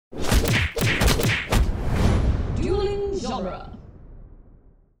genre.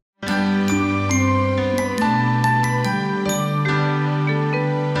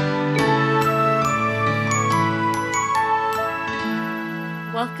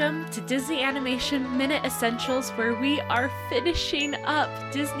 Welcome to Disney Animation Minute Essentials, where we are finishing up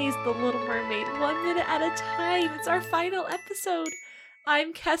Disney's The Little Mermaid 1 minute at a time. It's our final episode.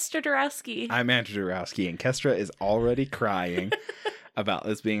 I'm Kestra Dorowski. I'm Andrew Dorowski, and Kestra is already crying about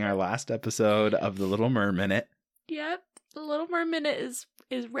this being our last episode of The Little Merminute. Yep, The Little Merminute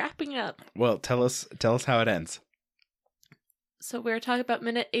is wrapping up. Well, tell us how it ends. So we're talking about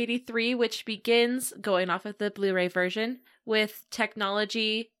minute 83, which begins, going off of the Blu-ray version, with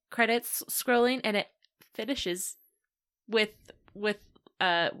technology credits scrolling, and it finishes with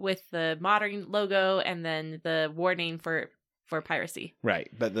the modern logo and then the warning for piracy. Right,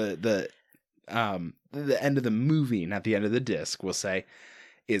 but the end of the movie, not the end of the disc, we'll say,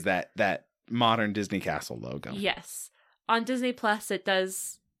 is that modern Disney Castle logo. Yes, on Disney Plus, it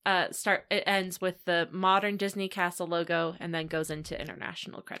does. It ends with the modern Disney Castle logo and then goes into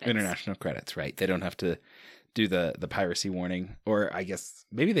international credits. International credits, right. They don't have to do the piracy warning, or I guess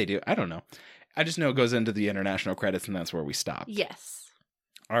maybe they do. I don't know. I just know it goes into the international credits and that's where we stop. Yes.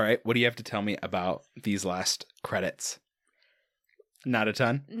 All right. What do you have to tell me about these last credits? Not a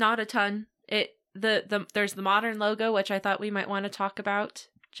ton? Not a ton. There's the modern logo, which I thought we might want to talk about.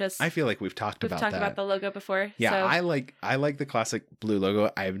 I feel like we've talked about the logo before. Yeah, so. I like the classic blue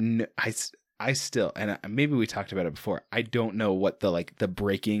logo. I still, and maybe we talked about it before. I don't know what the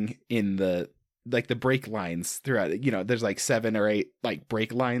breaking in the break lines throughout it. You know, there's 7 or 8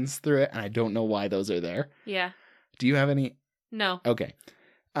 break lines through it, and I don't know why those are there. Yeah. Do you have any? No. Okay.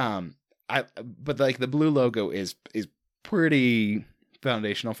 But the blue logo is pretty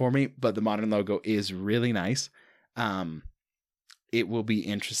foundational for me, but the modern logo is really nice. It will be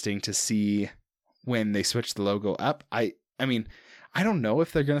interesting to see when they switch the logo up. I mean, I don't know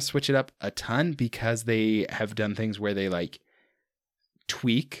if they're going to switch it up a ton, because they have done things where they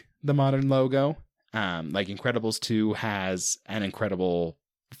tweak the modern logo. Incredibles 2 has an Incredible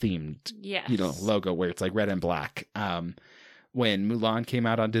themed, logo where it's red and black. When Mulan came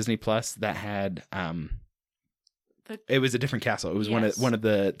out on Disney Plus, that had it was a different castle. It was one of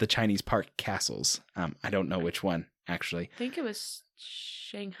the Chinese park castles. I don't know which one, actually. I think it was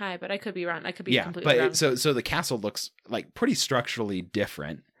Shanghai, but I could be wrong. I could be completely wrong. So the castle looks pretty structurally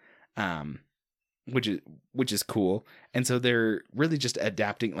different, which is cool. And so they're really just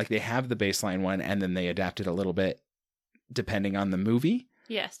adapting. They have the baseline one, and then they adapt it a little bit depending on the movie.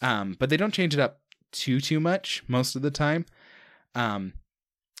 Yes. But they don't change it up too much most of the time.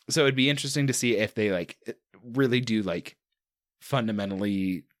 So it'd be interesting to see if they really do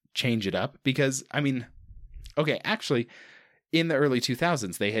fundamentally change it up, because actually in the early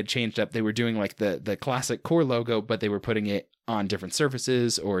 2000s they had changed up. They were doing the classic core logo, but they were putting it on different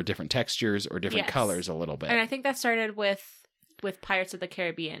surfaces or different textures or different colors a little bit. And I think that started with Pirates of the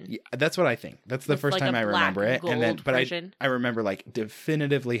Caribbean. Yeah, that's what I think. That's the first time I remember it. And then I remember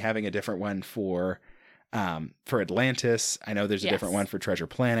definitively having a different one for Atlantis. I know there's a different one for Treasure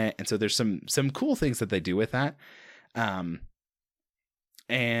Planet, and so there's some cool things that they do with that.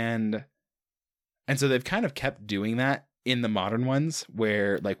 And so they've kind of kept doing that in the modern ones,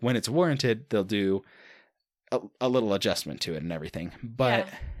 where when it's warranted, they'll do a little adjustment to it and everything. But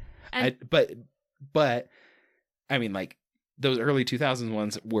but I mean, those early 2000s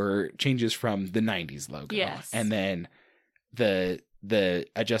ones were changes from the 90s logo. Yes. And then the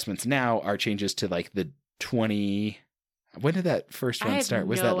adjustments now are changes to the 20. When did that first one start?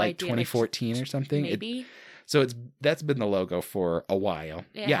 Was that 2014 or something? Maybe. That's been the logo for a while.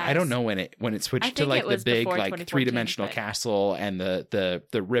 I don't know when it switched to the big 3-dimensional castle and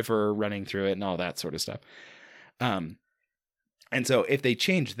the river running through it and all that sort of stuff. And so if they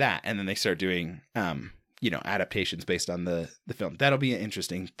change that and then they start doing adaptations based on the film, that'll be an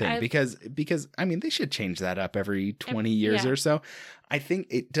interesting thing, because I mean, they should change that up every 20 years or so. I think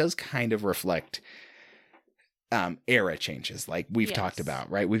it does kind of reflect era changes, we've talked about,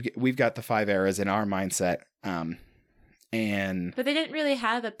 right? We've got the 5 eras in our mindset, but they didn't really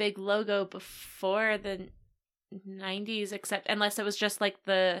have a big logo before the 90s, except unless it was just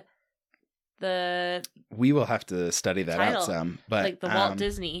the we will have to study that title, out some, but the Walt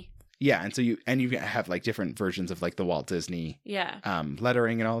Disney. Yeah, and so you have different versions of the Walt Disney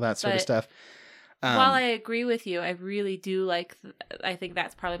lettering and all that sort of stuff. While I agree with you, I really do I think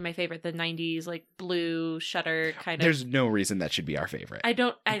that's probably my favorite, the 90s blue shutter kind of. There's no reason that should be our favorite. I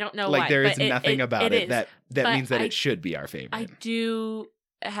don't know why. There is nothing about it that means that it should be our favorite. I do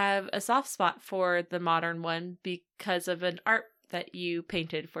have a soft spot for the modern one because of an art that you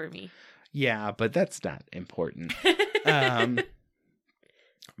painted for me. Yeah, but that's not important. But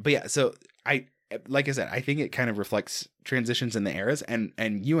yeah, so like I said, I think it kind of reflects transitions in the eras, and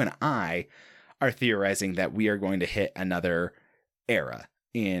you and I are theorizing that we are going to hit another era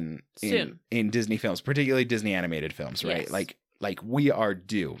in Disney films, particularly Disney animated films, right? Yes. Like we are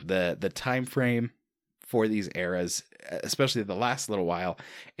due. The time frame for these eras, especially the last little while,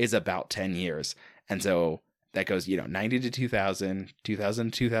 is about 10 years. And so that goes, 90 to 2000,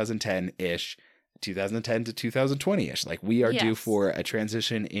 2000 to 2010-ish, 2010 to 2020-ish. Like we are due for a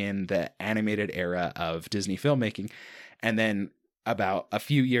transition in the animated era of Disney filmmaking. And then about a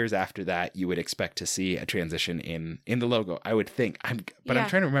few years after that, you would expect to see a transition in the logo, I would think. I'm trying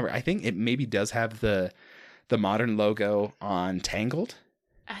to remember. I think it maybe does have the modern logo on Tangled.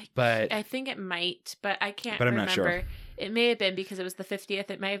 I think it might, but I can't remember. I'm not sure. It may have been because it was the 50th.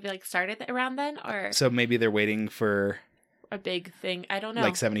 It may have started around then, or so maybe they're waiting for a big thing. I don't know,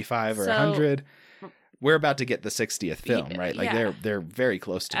 like 75 or 100. We're about to get the 60th film, right? Like they're very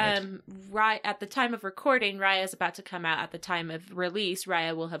close to it. Right at the time of recording, Raya is about to come out. At the time of release,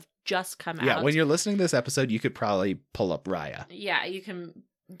 Raya will have just come out. Yeah, when you're listening to this episode, you could probably pull up Raya. Yeah, you can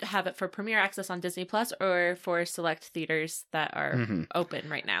have it for premiere access on Disney Plus or for select theaters that are open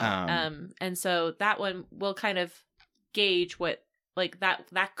right now. And so that one will kind of gauge what, like,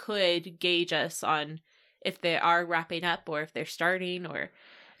 that could gauge us on if they are wrapping up or if they're starting or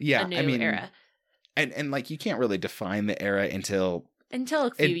a new era. And like you can't really define the era until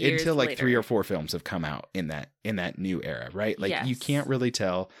a few years until like later. 3 or 4 films have come out in that new era, right? Like you can't really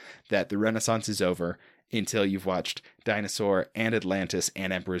tell that the Renaissance is over until you've watched Dinosaur and Atlantis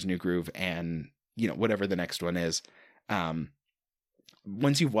and Emperor's New Groove and whatever the next one is.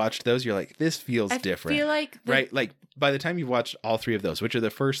 Once you've watched those, you're like, this feels different. I feel like right? Like by the time you've watched all 3 of those, which are the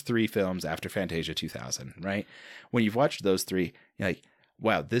first 3 films after Fantasia 2000, right? When you've watched those 3, you're like,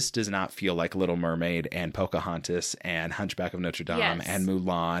 wow, this does not feel like Little Mermaid and Pocahontas and Hunchback of Notre Dame and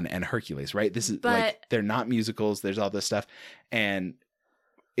Mulan and Hercules, right? This is like, they're not musicals. There's all this stuff. And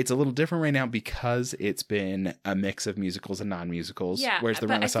it's a little different right now because it's been a mix of musicals and non-musicals, whereas the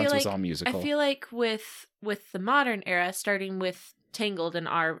Renaissance was all musical. I feel like with the modern era, starting with Tangled in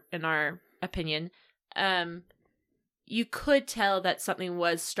our opinion, you could tell that something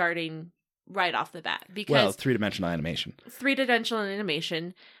was starting right off the bat because three-dimensional animation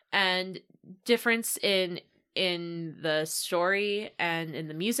and difference in the story and in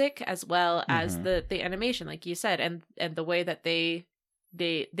the music as well as the animation, like you said, and the way that the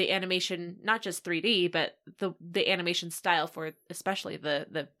animation, not just 3D, but the animation style for especially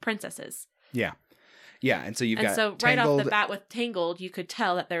the princesses. Yeah, and so you've got so right off the bat with Tangled, you could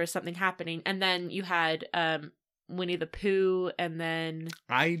tell that there was something happening, and then you had Winnie the Pooh, and then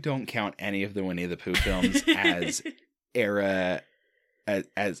I don't count any of the Winnie the Pooh films as era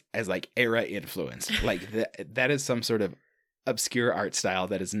as like era influenced. Like that is some sort of obscure art style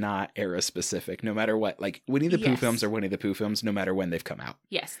that is not era specific, no matter what. Like Winnie the Pooh films are Winnie the Pooh films no matter when they've come out.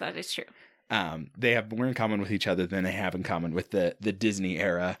 Yes, that is true. They have more in common with each other than they have in common with the Disney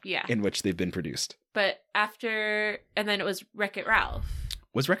era in which they've been produced. But and then it was Wreck-It Ralph.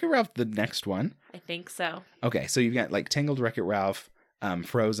 Was Wreck-It Ralph the next one? I think so. Okay, so you've got like Tangled, Wreck-It Ralph,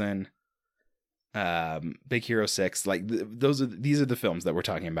 Frozen, Big Hero 6. Like these are the films that we're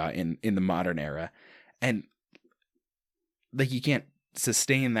talking about in the modern era, and like you can't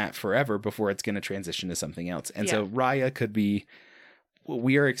sustain that forever before it's going to transition to something else. And so Raya could be.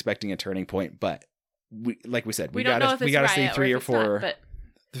 We are expecting a turning point, but like we said, we gotta see 3 or 4.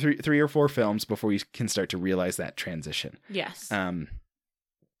 Three or 4 films before we can start to realize that transition. Yes. And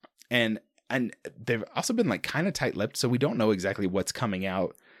they've also been like kind of tight-lipped, so we don't know exactly what's coming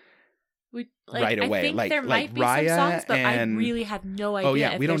out right away. I think there might be Raya some songs, but I really have no idea. Oh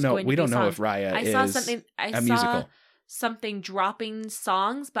yeah, we don't know. We don't know if Raya is a musical. Something dropping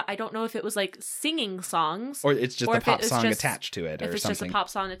songs, but I don't know if it was like singing songs, or it's just a pop song attached to it, or if it's something. Just a pop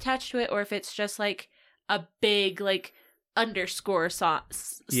song attached to it, or if it's just like a big like underscore song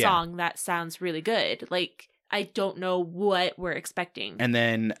that sounds really good. Like I don't know what we're expecting. And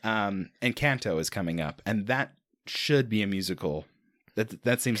then Encanto is coming up, and that should be a musical.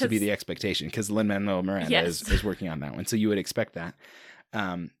 That seems to be the expectation because Lin-Manuel Miranda is working on that one, so you would expect that.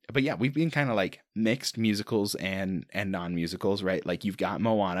 But yeah, we've been kind of like mixed musicals and non-musicals, right? Like you've got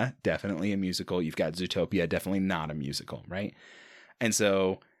Moana, definitely a musical. You've got Zootopia, definitely not a musical, right? And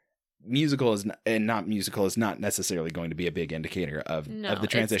so musical and not musical is not necessarily going to be a big indicator of the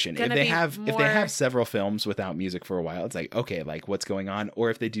transition. If they have several films without music for a while, it's like, okay, like what's going on? Or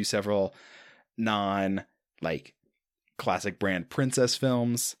if they do several non like classic brand princess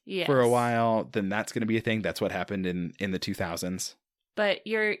films for a while, then that's going to be a thing. That's what happened in the 2000s. but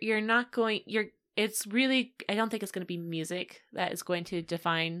you're not going. It's really. I don't think it's going to be music that is going to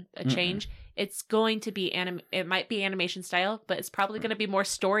define a change. It's going to be It might be animation style, but it's probably going to be more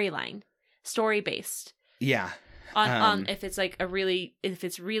story based. Yeah. On if it's like if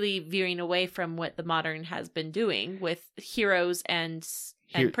it's really veering away from what the modern has been doing with heroes and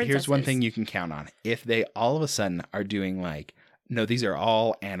princesses. Here's one thing you can count on. If they all of a sudden are doing like, no, these are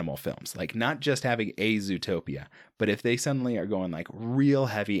all animal films, like not just having a Zootopia, but if they suddenly are going like real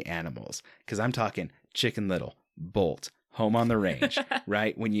heavy animals, because I'm talking Chicken Little, Bolt, Home on the Range,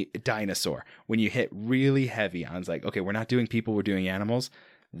 right? Dinosaur, when you hit really heavy on, it's like, okay, we're not doing people, we're doing animals.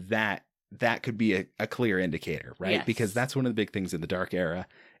 That could be a clear indicator, right? Yes. Because that's one of the big things in the dark era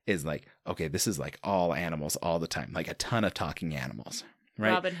is like, okay, this is like all animals all the time, like a ton of talking animals,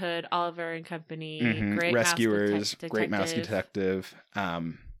 right? Robin Hood, Oliver and Company, Great Rescuers, Great Mouse Detective.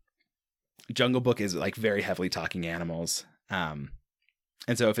 Jungle Book is like very heavily talking animals. And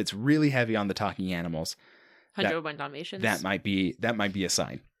so if it's really heavy on the talking animals, 101 Dalmatians, that might be a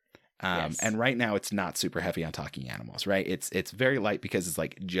sign. Yes. And right now it's not super heavy on talking animals, right? It's very light because it's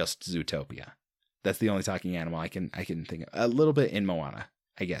like just Zootopia. That's the only talking animal I can think of. A little bit in Moana,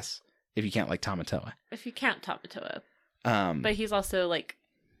 I guess, if you count like Tamatoa. If you count Tamatoa. But he's also like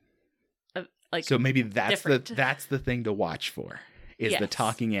so maybe that's different. that's the thing to watch for is the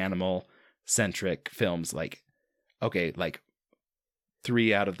talking animal centric films. Like, okay, like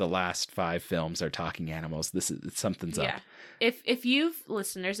 3 out of the last 5 films are talking animals. Something's up. If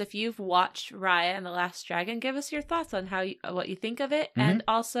you've watched Raya and the Last Dragon, give us your thoughts on what you think of it, and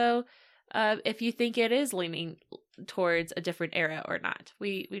also if you think it is leaning towards a different era or not.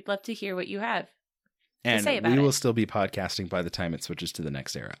 We'd love to hear what you have to say about it. And we will still be podcasting by the time it switches to the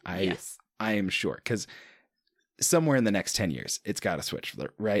next era. I am sure, because somewhere in the next 10 years, it's got to switch,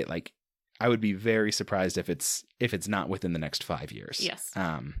 right? Like, I would be very surprised if it's not within the next 5 years. Yes.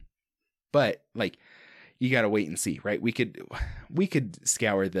 But like, you got to wait and see, right? We could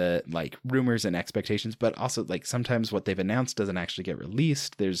scour the like rumors and expectations, but also like sometimes what they've announced doesn't actually get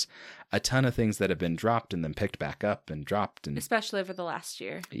released. There's a ton of things that have been dropped and then picked back up and dropped, and especially over the last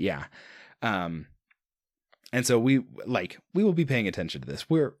year. Yeah. And so we will be paying attention to this.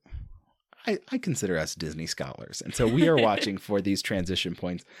 I consider us Disney scholars. And so we are watching for these transition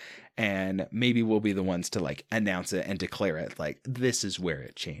points, and maybe we'll be the ones to like announce it and declare it like, this is where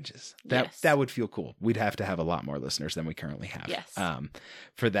it changes. That would feel cool. We'd have to have a lot more listeners than we currently have. Yes.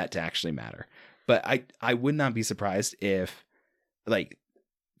 For that to actually matter. But I would not be surprised if, like,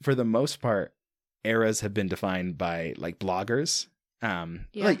 for the most part, eras have been defined by like bloggers.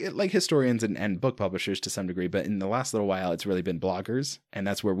 Like historians and book publishers to some degree, but in the last little while, it's really been bloggers, and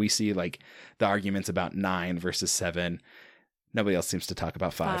that's where we see like the arguments about 9 versus 7. Nobody else seems to talk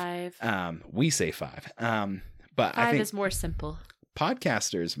about 5. We say 5. But 5 I think is more simple.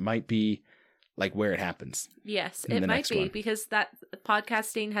 Podcasters might be like where it happens. Yes, it might be because that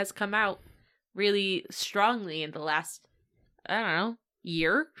podcasting has come out really strongly in the last, I don't know,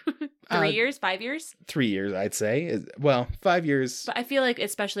 year, 3 years, 5 years, 3 years, I'd say. Well, 5 years. But I feel like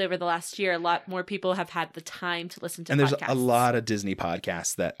especially over the last year, a lot more people have had the time to listen to podcasts. And there's a lot of Disney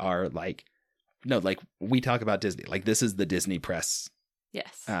podcasts that are like, no, like we talk about Disney. Like this is the Disney Press.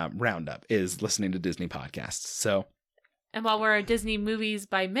 Yes. Roundup is listening to Disney podcasts. So. And while we're a Disney Movies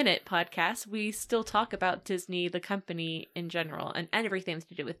by Minute podcast, we still talk about Disney, the company in general, and everything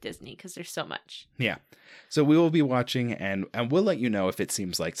to do with Disney, because there's so much. Yeah. So we will be watching, and we'll let you know if it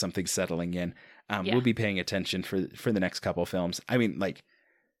seems like something's settling in. We'll be paying attention for the next couple of films. I mean, like,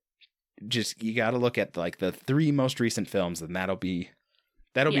 just you got to look at like the 3 most recent films, and that'll be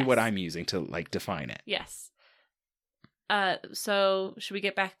what I'm using to like define it. Yes. So should we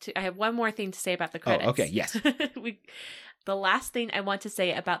get back to? I have one more thing to say about the credits. Oh, okay. Yes. The last thing I want to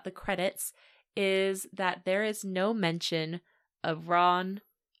say about the credits is that there is no mention of Ron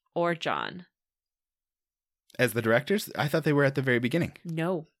or John as the directors. I thought they were at the very beginning.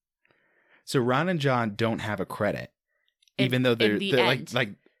 No. So Ron and John don't have a credit, even though they're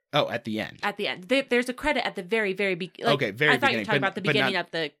like. Oh, at the end. At the end, there's a credit at the very, very beginning. Like, okay, very beginning. I thought you were talking about the beginning of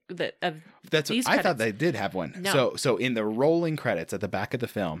these credits. I thought they did have one. No. So in the rolling credits at the back of the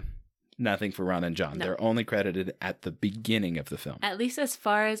film, nothing for Ron and John. No. They're only credited at the beginning of the film. At least as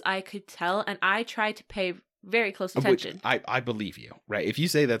far as I could tell, and I tried to pay very close attention. Which I believe you, right? If you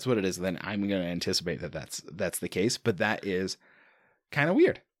say that's what it is, then I'm going to anticipate that that's the case. But that is kind of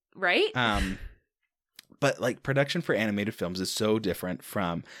weird, right? But like production for animated films is so different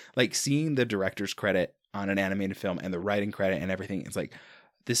from like seeing the director's credit on an animated film and the writing credit and everything. It's like,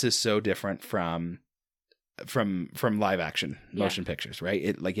 this is so different from live action motion pictures, right?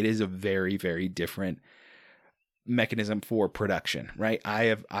 It is a very, very different mechanism for production, right?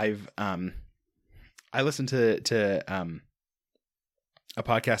 I listened to a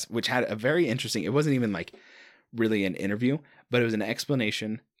podcast which had a very interesting, it wasn't even like really an interview, but it was an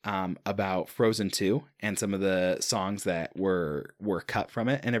explanation about Frozen 2 and some of the songs that were cut from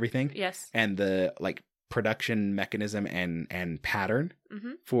it and everything. Yes. And the like production mechanism and pattern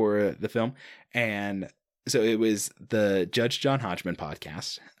Mm-hmm. for the film. And so it was the Judge John Hodgman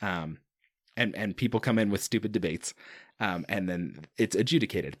podcast. And people come in with stupid debates. And then it's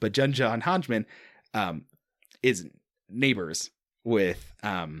adjudicated. But Judge John Hodgman is neighbors with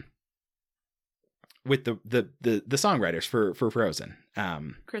the songwriters for Frozen.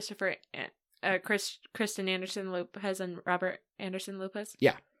 Kristen Anderson Lopez and Robert Anderson Lopez.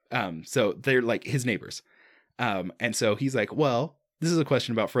 Yeah. So they're like his neighbors. And so he's like, well, this is a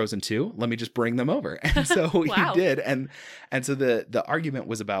question about Frozen 2. Let me just bring them over. And so Wow. he did. And so the argument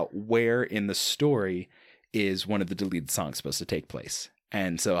was about where in the story is one of the deleted songs supposed to take place.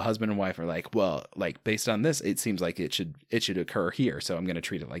 And so a husband and wife are like, well, like based on this, it seems like it should occur here. So I'm going to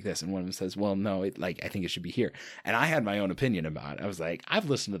treat it like this. And one of them says, well, no, I think it should be here. And I had my own opinion about it. I was like, I've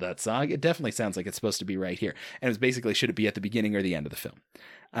listened to that song. It definitely sounds like it's supposed to be right here. And it was basically, should it be at the beginning or the end of the film?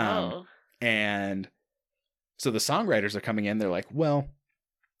 And so the songwriters are coming in. They're like, well,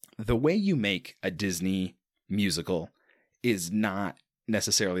 the way you make a Disney musical is not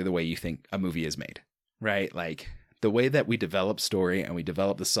necessarily the way you think a movie is made, right? Like the way that we develop story and we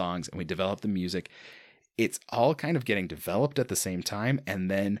develop the songs and we develop the music, it's all kind of getting developed at the same time. And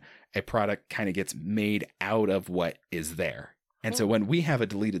then a product kind of gets made out of what is there. And so when we have a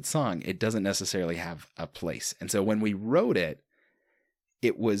deleted song, it doesn't necessarily have a place. And so when we wrote it,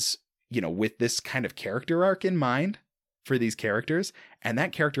 it was, with this kind of character arc in mind for these characters. And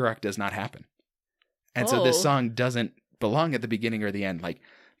that character arc does not happen. And so this song doesn't belong at the beginning or the end. Like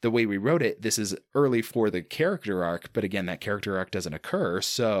the way we wrote it, this is early for the character arc. But again, that character arc doesn't occur.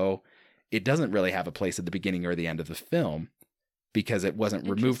 So it doesn't really have a place at the beginning or the end of the film because it wasn't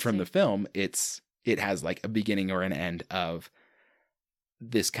removed from the film. It has like a beginning or an end of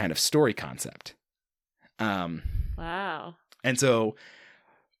this kind of story concept. Wow. And so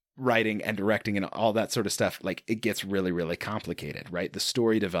writing and directing and all that sort of stuff, like it gets really, really complicated, right? The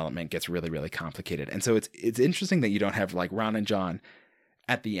story development gets really, really complicated. And so it's interesting that you don't have like Ron and John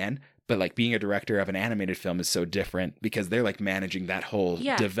at the end, but like being a director of an animated film is so different because they're like managing that whole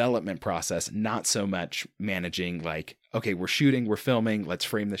development process, not so much managing like, okay, we're shooting, we're filming, let's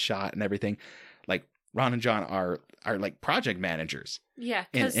frame the shot and everything. Like Ron and John are like project managers. Yeah.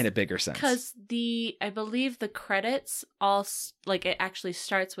 In a bigger sense. Because I believe the credits all, like it actually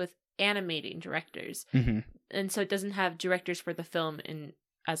starts with animating directors. Mm-hmm. And so it doesn't have directors for the film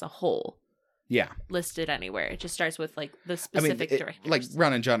as a whole. Yeah. Listed anywhere. It just starts with like the specific directors. Like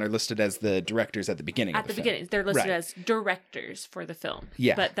Ron and John are listed as the directors at the beginning of the film. beginning. They're listed as directors for the film.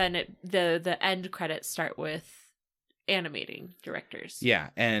 Yeah. But then the end credits start with animating directors. Yeah.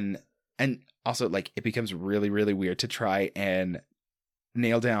 And also like it becomes really, really weird to try and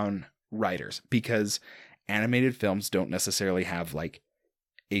nail down writers because animated films don't necessarily have like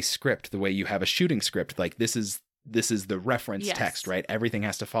a script the way you have a shooting script. Like this is the reference text, right? Everything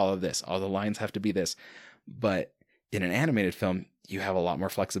has to follow this. All the lines have to be this. But in an animated film, you have a lot more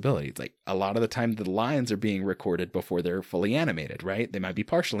flexibility. It's like a lot of the time the lines are being recorded before they're fully animated, right? They might be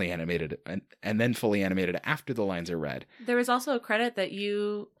partially animated and then fully animated after the lines are read. There was also a credit that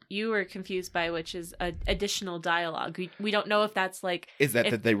you were confused by, which is additional dialogue. We don't know if that's like... Is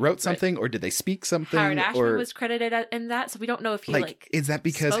that they wrote something or did they speak something? Howard Ashman was credited in that, so we don't know if he is that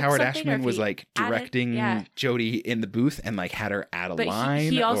because Howard Ashman was like directing Jodie in the booth and like had her add a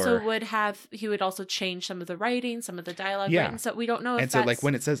line? He also would also change some of the writing, some of the dialogue writing, so we don't know if and so like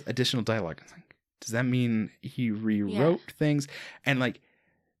when it says additional dialogue, it's like, does that mean he rewrote things? And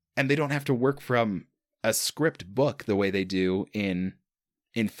they don't have to work from a script book the way they do in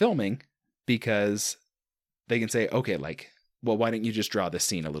filming because they can say, okay, like, well, why don't you just draw this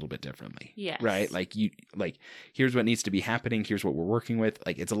scene a little bit differently? Yeah. Right. Like here's what needs to be happening. Here's what we're working with.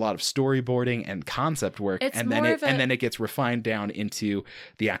 Like it's a lot of storyboarding and concept work. And then it gets refined down into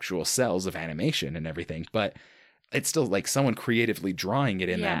the actual cells of animation and everything. But it's still like someone creatively drawing it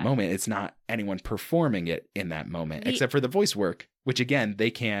in that moment. It's not anyone performing it in that moment, except for the voice work, which again, they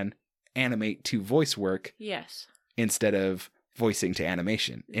can animate to voice work. Yes. Instead of voicing to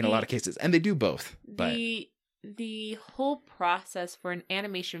animation in a lot of cases, and they do both. But the whole process for an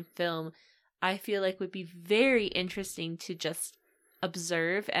animation film, I feel like would be very interesting to just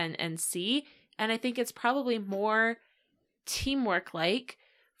observe and see, and I think it's probably more teamwork like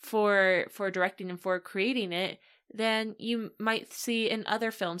for directing and for creating it than you might see in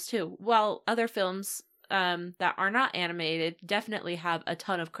other films too. While other films that are not animated definitely have a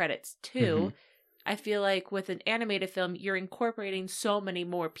ton of credits too. I feel like with an animated film, you're incorporating so many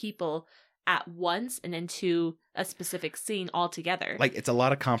more people at once and into a specific scene altogether. Like, it's a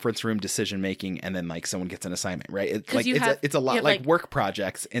lot of conference room decision making, and then like someone gets an assignment, right? It's a lot like work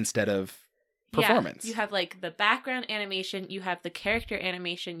projects instead of performance. You have like the background animation, you have the character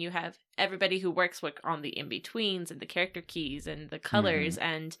animation, you have everybody who works on the in-betweens and the character keys and the colors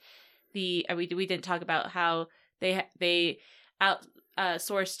and the we didn't talk about how they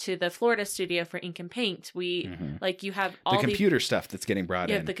outsourced to the Florida studio for ink and paint. Like, you have all the computer stuff that's getting brought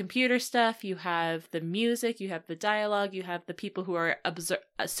in. You have the computer stuff, you have the music, you have the dialogue, you have the people who are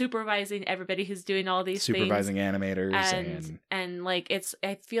supervising everybody who's doing all these supervising things. Animators and like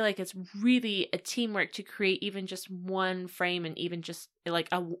I feel like it's really a teamwork to create even just one frame and even just like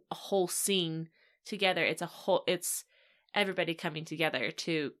a whole scene together. It's everybody coming together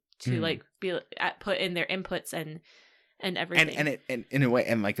to like be put in their inputs and everything. And in a way,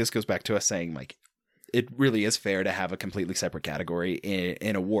 and like this goes back to us saying like it really is fair to have a completely separate category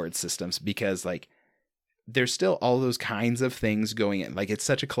in award systems, because like there's still all those kinds of things going in. Like, it's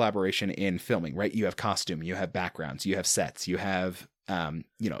such a collaboration in filming, right? You have costume, you have backgrounds, you have sets, you have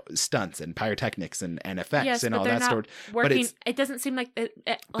stunts and pyrotechnics and effects and all that sort. But it doesn't seem like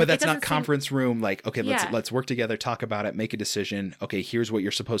but that's not conference room. Like, okay, let's work together, talk about it, make a decision. Okay, here's what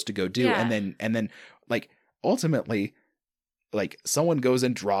you're supposed to go do, and then like ultimately, like someone goes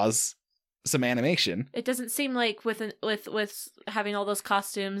and draws some animation. It doesn't seem like with having all those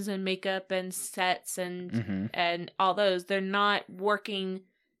costumes and makeup and sets and all those, they're not working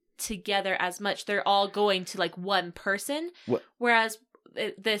together as much. They're all going to like one person. Whereas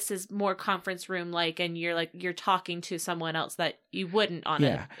this is more conference room like, and you're talking to someone else that you wouldn't on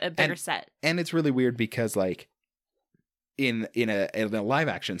a bigger set. And it's really weird because like in a live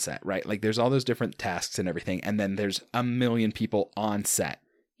action set, right? Like, there's all those different tasks and everything, and then there's a million people on set.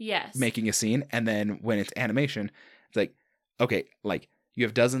 Yes. Making a scene. And then when it's animation, it's like, okay, like you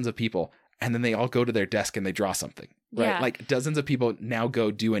have dozens of people and then they all go to their desk and they draw something, right? Yeah. Like, dozens of people now go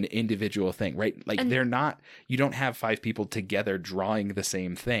do an individual thing, right? Like, you don't have 5 people together drawing the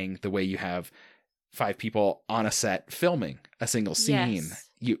same thing the way you have 5 people on a set filming a single scene.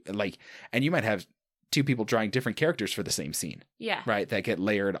 Yes. And you might have 2 people drawing different characters for the same scene. Yeah. Right? That get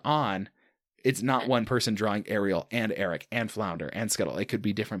layered on. It's not one person drawing Ariel and Eric and Flounder and Scuttle. It could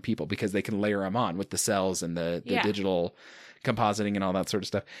be different people because they can layer them on with the cells and the digital compositing and all that sort of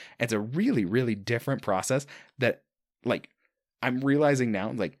stuff. It's a really, really different process that, like, I'm realizing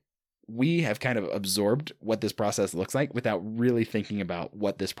now, like, we have kind of absorbed what this process looks like without really thinking about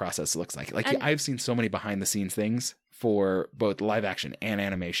what this process looks like. Like, I've seen so many behind the scenes things for both live action and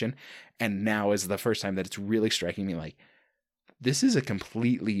animation. And now is the first time that it's really striking me like, this is a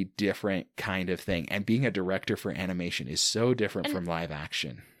completely different kind of thing. And being a director for animation is so different from live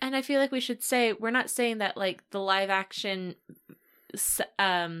action. And I feel like we should say, we're not saying that like the live action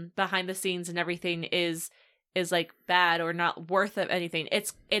behind the scenes and everything is like bad or not worth of anything.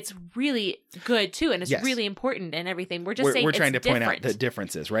 It's really good too, and it's really important and everything. We're just saying we're trying to point out the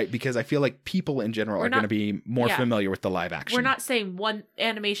differences, right? Because I feel like people in general are going to be more familiar with the live action. We're not saying one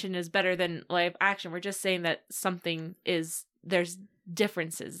animation is better than live action. We're just saying that there's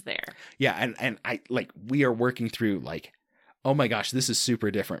differences there. Yeah, and I like, we are working through like, oh my gosh, this is super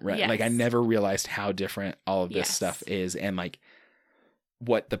different, right? Yes. Like, I never realized how different all of this stuff is, and like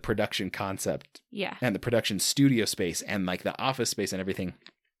what the production concept and the production studio space and like the office space and everything,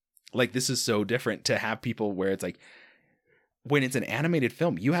 like, this is so different to have people where it's like, when it's an animated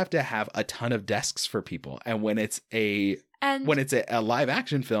film, you have to have a ton of desks for people, and when it's a live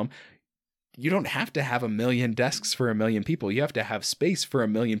action film, you don't have to have 1 million desks for 1 million people. You have to have space for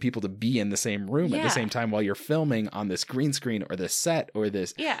 1 million people to be in the same room at the same time while you're filming on this green screen or this set or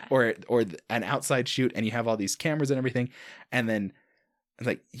this or an outside shoot, and you have all these cameras and everything. And then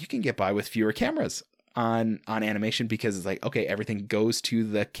like, you can get by with fewer cameras on animation because it's like, okay, everything goes to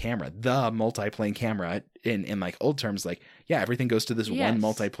the camera, the multi-plane camera in like old terms, like, everything goes to this one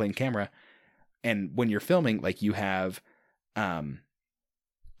multi-plane camera. And when you're filming, like, you have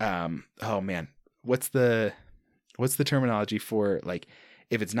oh man, what's the terminology for, like,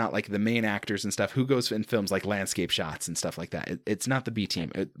 if it's not like the main actors and stuff, who goes and films like landscape shots and stuff like that? It's not the B team,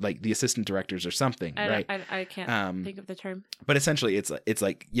 like the assistant directors or something, right? I can't think of the term. But essentially, it's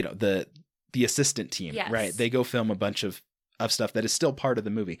like the assistant team, right? They go film a bunch of stuff that is still part of the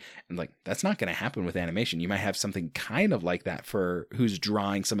movie, and like, that's not going to happen with animation. You might have something kind of like that for who's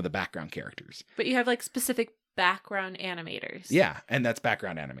drawing some of the background characters, but you have like specific background animators. Yeah, and that's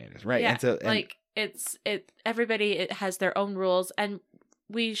background animators, right? Yeah, everybody has their own rules, and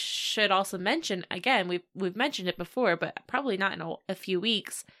we should also mention, again, we've mentioned it before, but probably not in a few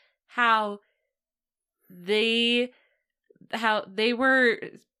weeks, how they were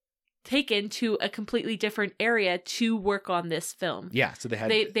taken to a completely different area to work on this film. Yeah, so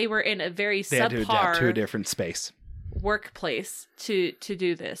they were in a very they had to adapt to a subpar different space. workplace to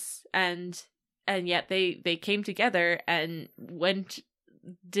do this, and yet they came together and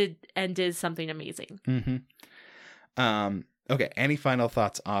did something amazing. Mm-hmm. Okay, any final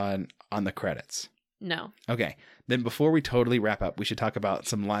thoughts on the credits? No. Okay. Then before we totally wrap up, we should talk about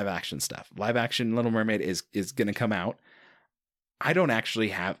some live action stuff. Live action Little Mermaid is going to come out. I don't actually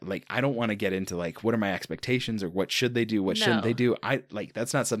have, like, I don't want to get into, like, what are my expectations or what should they do, what shouldn't they do.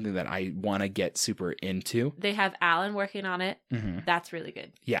 That's not something that I want to get super into. They have Alan working on it. Mm-hmm. That's really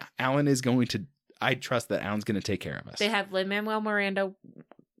good. Yeah, Alan is going to, I trust that Alan's going to take care of us. They have Lin-Manuel Miranda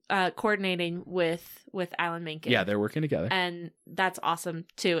coordinating with Alan Menken. Yeah, they're working together. And that's awesome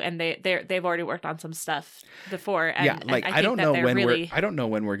too. And they've already worked on some stuff before. And, yeah, like, and I don't know when really... I don't know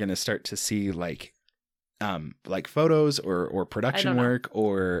when we're going to start to see, like photos or production work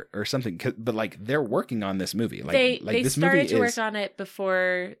or something, but like they're working on this movie. Like they this started movie to work on it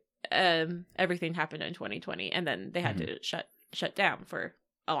before everything happened in 2020, and then they had to shut down for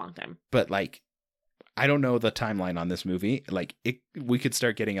a long time. But like, I don't know the timeline on this movie. Like, we could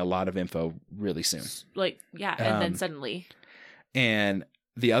start getting a lot of info really soon. Like, yeah, and then suddenly. And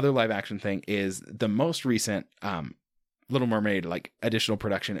the other live action thing is the most recent Little Mermaid, like, additional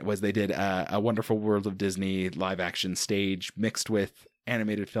production. It was, they did a Wonderful World of Disney live action stage mixed with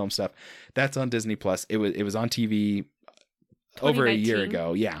animated film stuff. That's on Disney Plus. It was on TV over a year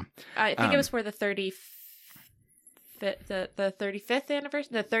ago. Yeah, I think it was for the 35th anniversary,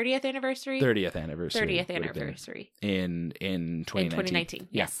 the 30th anniversary. 30th anniversary in 2019. In 2019.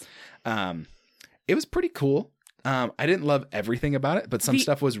 Yes. It was pretty cool. I didn't love everything about it, but some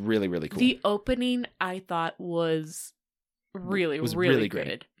stuff was really, really cool. The opening, I thought, was really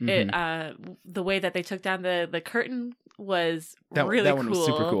great. Mm-hmm. The way that they took down the curtain was really cool. Was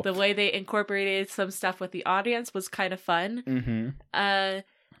super cool. The way they incorporated some stuff with the audience was kind of fun. Mm-hmm.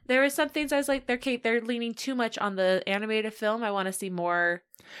 There were some things I was like, they're leaning too much on the animated film. I want to see more.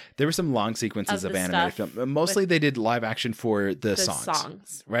 There were some long sequences of animated film. Mostly they did live action for the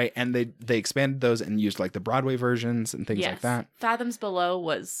songs. Right? And they expanded those and used like the Broadway versions and things like that. Fathoms Below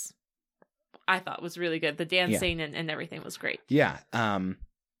I thought was really good. The dancing and everything was great. Yeah. And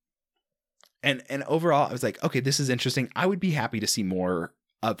overall I was like, okay, this is interesting. I would be happy to see more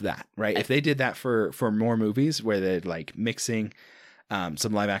of that, right? If they did that for more movies where they're like mixing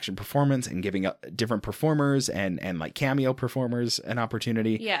some live action performance and giving up different performers and like cameo performers an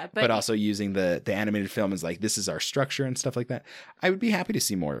opportunity. Yeah, but also using the animated film as like, this is our structure and stuff like that. I would be happy to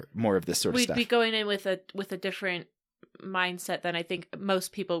see more of this sort of stuff. We'd be going in with a different mindset than I think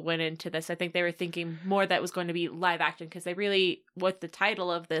most people went into this. I think they were thinking more that was going to be live action because they really, with the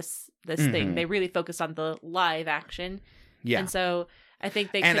title of this thing, they really focused on the live action. Yeah. And so I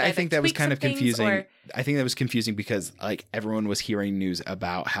think I think that was kind of confusing. I think that was confusing because like everyone was hearing news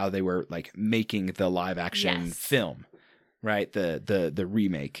about how they were like making the live action film, right? The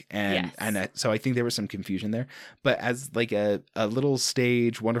remake, and so I think there was some confusion there. But as like a little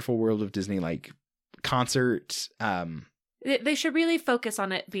stage Wonderful World of Disney like concert, they should really focus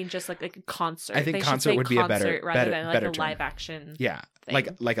on it being just like a concert. I think concert would be a better a live action. Yeah, thing.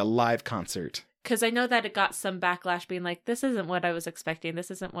 like a live concert. Because I know that it got some backlash being like, this isn't what I was expecting.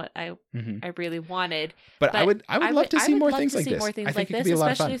 This isn't what I really wanted. But I would love to see more things like this. I think it could be a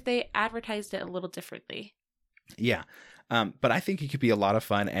lot of fun. Especially if they advertised it a little differently. Yeah. But I think it could be a lot of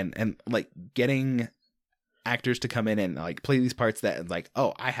fun and like getting actors to come in and like play these parts that like,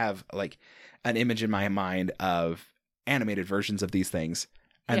 oh, I have like an image in my mind of animated versions of these things.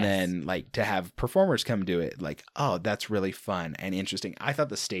 And then like to have performers come do it, like, oh, that's really fun and interesting. I thought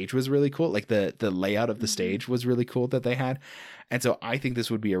the stage was really cool. Like the layout of the stage was really cool that they had. And so I think this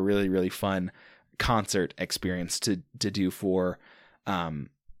would be a really, really fun concert experience to do for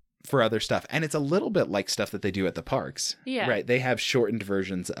other stuff. And it's a little bit like stuff that they do at the parks. Yeah. Right. They have shortened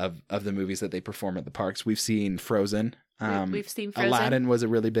versions of the movies that they perform at the parks. We've seen Frozen. We've seen Frozen. Aladdin was a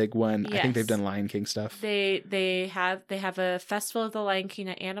really big one. Yes. I think they've done Lion King stuff. They have a Festival of the Lion King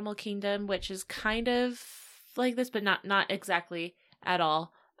at Animal Kingdom, which is kind of like this, but not exactly at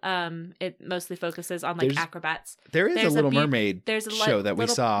all. It mostly focuses on like acrobats. There's a Little Mermaid show that we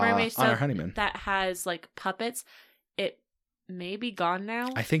saw on our honeymoon that has like puppets. It may be gone now.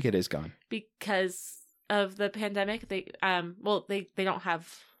 I think it is gone because of the pandemic. They don't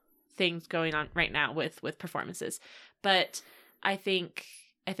have things going on right now with performances. But I think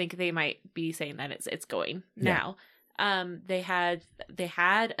they might be saying that it's going now. They had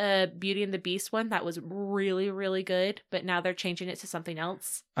a Beauty and the Beast one that was really, really good, but now they're changing it to something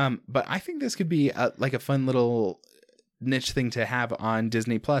else. But I think this could be like a fun little niche thing to have on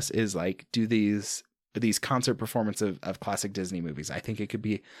Disney Plus, is like do these concert performance of classic Disney movies. I think it could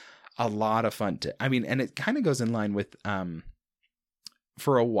be a lot of fun to, I mean, and it kind of goes in line with,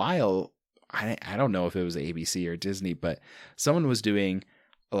 for a while, I don't know if it was ABC or Disney, but someone was doing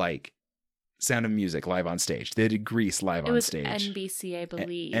like Sound of Music live on stage. They did Grease live on stage. It was NBC, I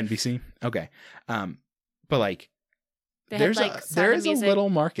believe. NBC? Okay. But like, They there is a little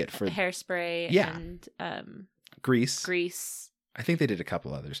market for Hairspray, yeah, and Grease. I think they did a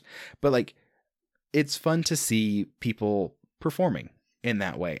couple others, but like, it's fun to see people performing in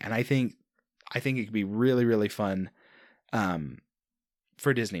that way, and I think it could be really, really fun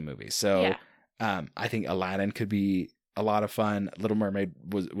for Disney movies. So I think Aladdin could be a lot of fun. Little Mermaid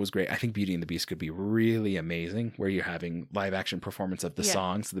was great. I think Beauty and the Beast could be really amazing, where you're having live action performance of the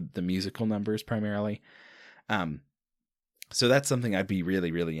songs, the musical numbers primarily. So that's something I'd be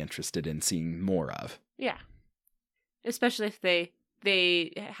really, really interested in seeing more of. Yeah. Especially if they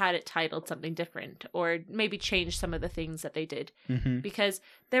had it titled something different, or maybe change some of the things that they did. Mm-hmm. Because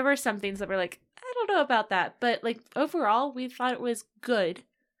there were some things that were like, I don't know about that. But like overall, we thought it was good.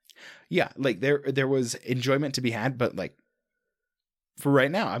 Yeah, like there was enjoyment to be had, but like for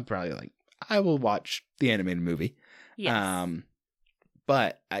right now, I'm probably like, I will watch the animated movie. Yes.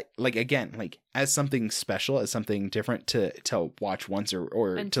 But I like, again, like as something special, as something different to watch once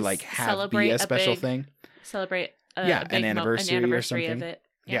or to like have be a special thing. Celebrate an anniversary or something. Of it.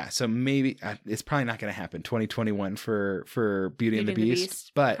 Yeah, so maybe it's probably not going to happen 2021 for Beauty and the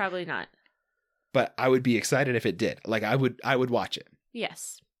Beast, but probably not. But I would be excited if it did. Like I would watch it.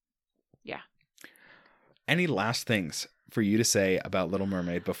 Yes. Yeah. Any last things for you to say about Little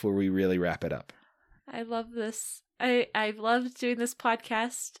Mermaid before we really wrap it up? I love this. I've loved doing this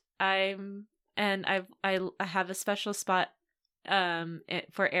podcast. I have a special spot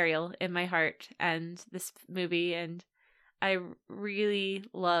for Ariel in my heart and this movie, and I really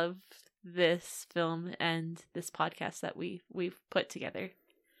love this film and this podcast that we've put together,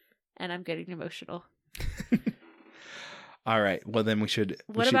 and I'm getting emotional. All right, well then we should.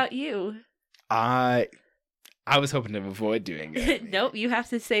 What about you? I was hoping to avoid doing it. Nope, you have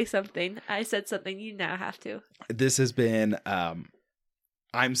to say something. I said something, you now have to. This has been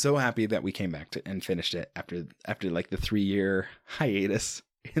I'm so happy that we came back and finished it after like the 3-year hiatus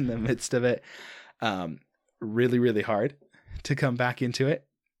in the midst of it. Really, really hard to come back into it.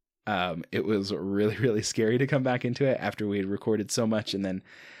 It was really, really scary to come back into it after we had recorded so much and then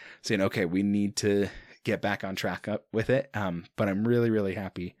saying, okay, we need to get back on track up with it. But I'm really, really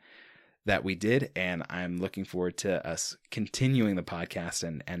happy that we did. And I'm looking forward to us continuing the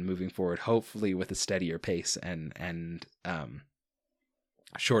podcast and moving forward, hopefully with a steadier pace and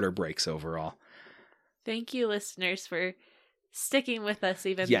shorter breaks overall. Thank you, listeners, for sticking with us,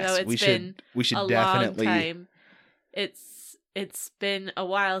 even though it's been a definitely long time. It's been a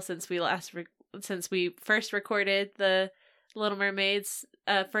while since we first recorded the Little Mermaid's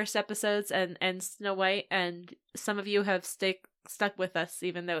first episodes and Snow White, and some of you have stuck with us,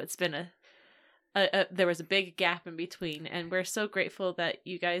 even though it's been there was a big gap in between, and we're so grateful that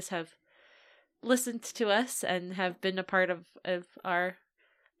you guys have listened to us and have been a part of our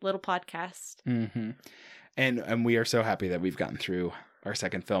little podcast. Mm-hmm. And we are so happy that we've gotten through our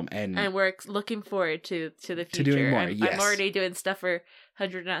second film, and we're looking forward to the future. To doing more. Yes. I'm already doing stuff for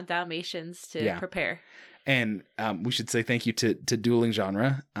 101 Dalmatians to prepare. And we should say thank you to Dueling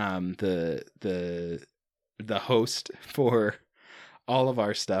Genre, the host for all of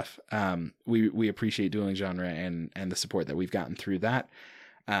our stuff. We appreciate Dueling Genre and the support that we've gotten through that,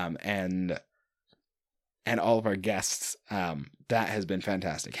 and all of our guests. That has been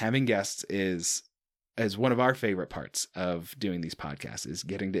fantastic. Having guests is one of our favorite parts of doing these podcasts, is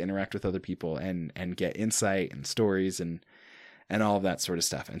getting to interact with other people and get insight and stories and all of that sort of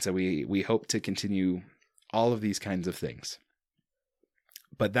stuff. And so we hope to continue all of these kinds of things.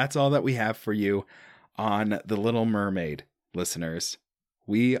 But that's all that we have for you on The Little Mermaid, listeners.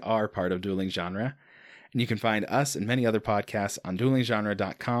 We are part of Dueling Genre, and you can find us and many other podcasts on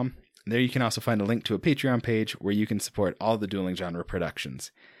duelinggenre.com. There you can also find a link to a Patreon page where you can support all the Dueling Genre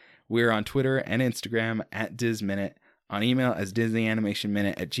productions. We're on Twitter and Instagram at DizMinute, on email as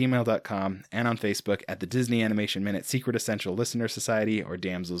DisneyAnimationMinute@gmail.com, and on Facebook at the Disney Animation Minute Secret Essential Listener Society or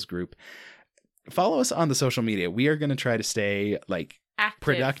Damsels Group. Follow us on the social media. We are going to try to stay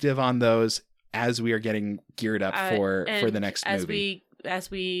productive on those as we are getting geared up for the next movie.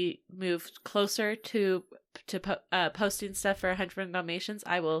 As we move closer to posting stuff for 100 Dalmatians,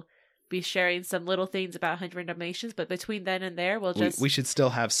 I will be sharing some little things about 100 Dalmatians, but between then and there, we should still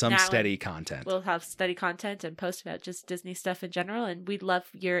have some steady content. We'll have steady content and post about just Disney stuff in general, and we'd love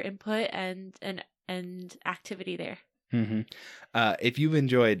your input and activity there. Mm-hmm. If you've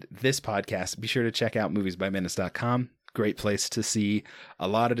enjoyed this podcast, be sure to check out moviesbyminutes.com. Great place to see a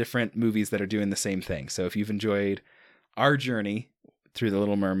lot of different movies that are doing the same thing. So if you've enjoyed our journey through The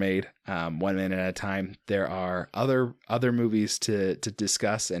Little Mermaid, 1 minute at a time, there are other movies to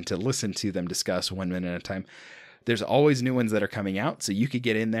discuss and to listen to them discuss 1 minute at a time. There's always new ones that are coming out, so you could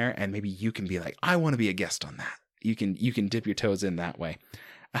get in there and maybe you can be like, I want to be a guest on that. You can dip your toes in that way.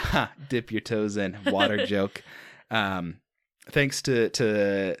 Dip your toes in, water joke. Thanks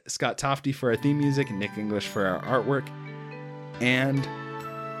to Scott Tofty for our theme music and Nick English for our artwork. And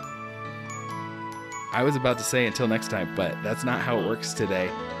I was about to say until next time, but that's not how it works today.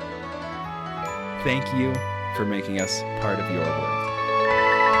 Thank you for making us part of your world.